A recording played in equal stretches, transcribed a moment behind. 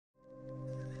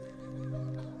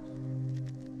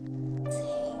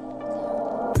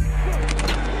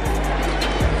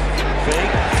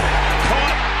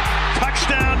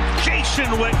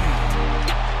Christian Witten.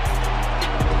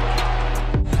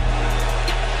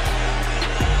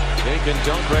 They can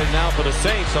dunk right now for the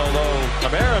Saints, although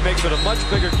Kamara makes it a much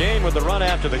bigger gain with the run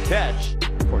after the catch.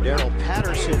 Cordero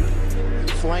Patterson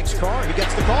flanks Carr. He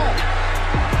gets the call.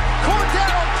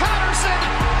 Cordero Patterson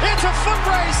into foot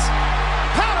race.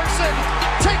 Patterson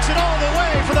takes it all the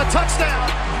way for the touchdown.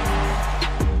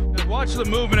 Watch the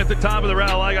movement at the top of the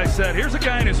route. Like I said, here's a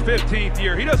guy in his 15th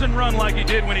year. He doesn't run like he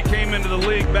did when he came into the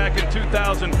league back in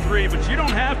 2003, but you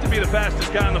don't have to be the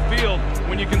fastest guy on the field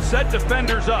when you can set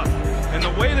defenders up. And the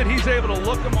way that he's able to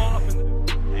look them off.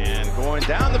 And going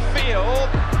down the field,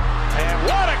 and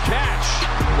what a catch.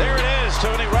 There it is,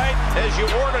 Tony, right as you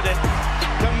ordered it.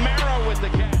 Kamara with the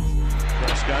catch.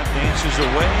 Prescott dances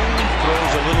away,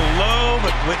 throws a little low,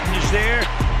 but Witten is there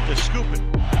to scoop it.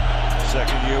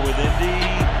 Second year with Indy,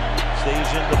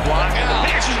 stays in the block, and the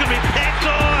pass is going to be picked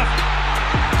off.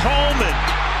 Coleman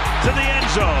to the end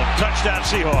zone. Touchdown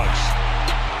Seahawks.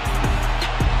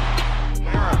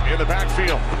 Kamara in the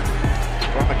backfield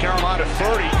from the Carolina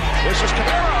 30. This is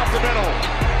Kamara up the middle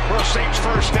for a Saints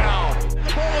first down.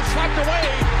 The ball is slapped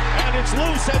away, and it's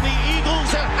loose, and the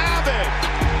Eagles have it.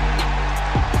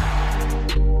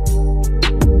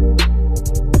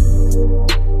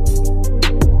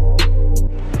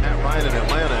 In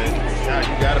Atlanta, and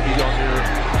you got to be on your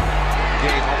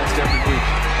game almost every week.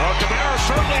 Kamara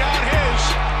certainly on his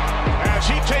as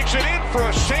he takes it in for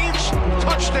a Saints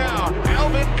touchdown.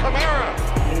 Alvin Kamara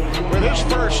with his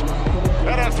first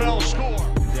NFL score.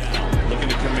 Looking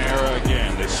at Kamara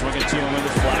again. They swing it to him in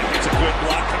the flat. It's a good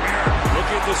block. Kamara. Look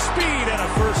at the speed and a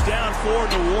first down for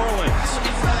New Orleans.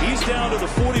 He's down to the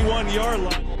 41-yard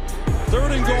line.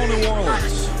 Third and goal, New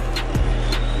Orleans.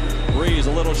 Breeze,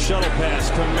 a little shuttle pass.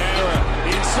 Kamara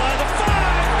inside the 5.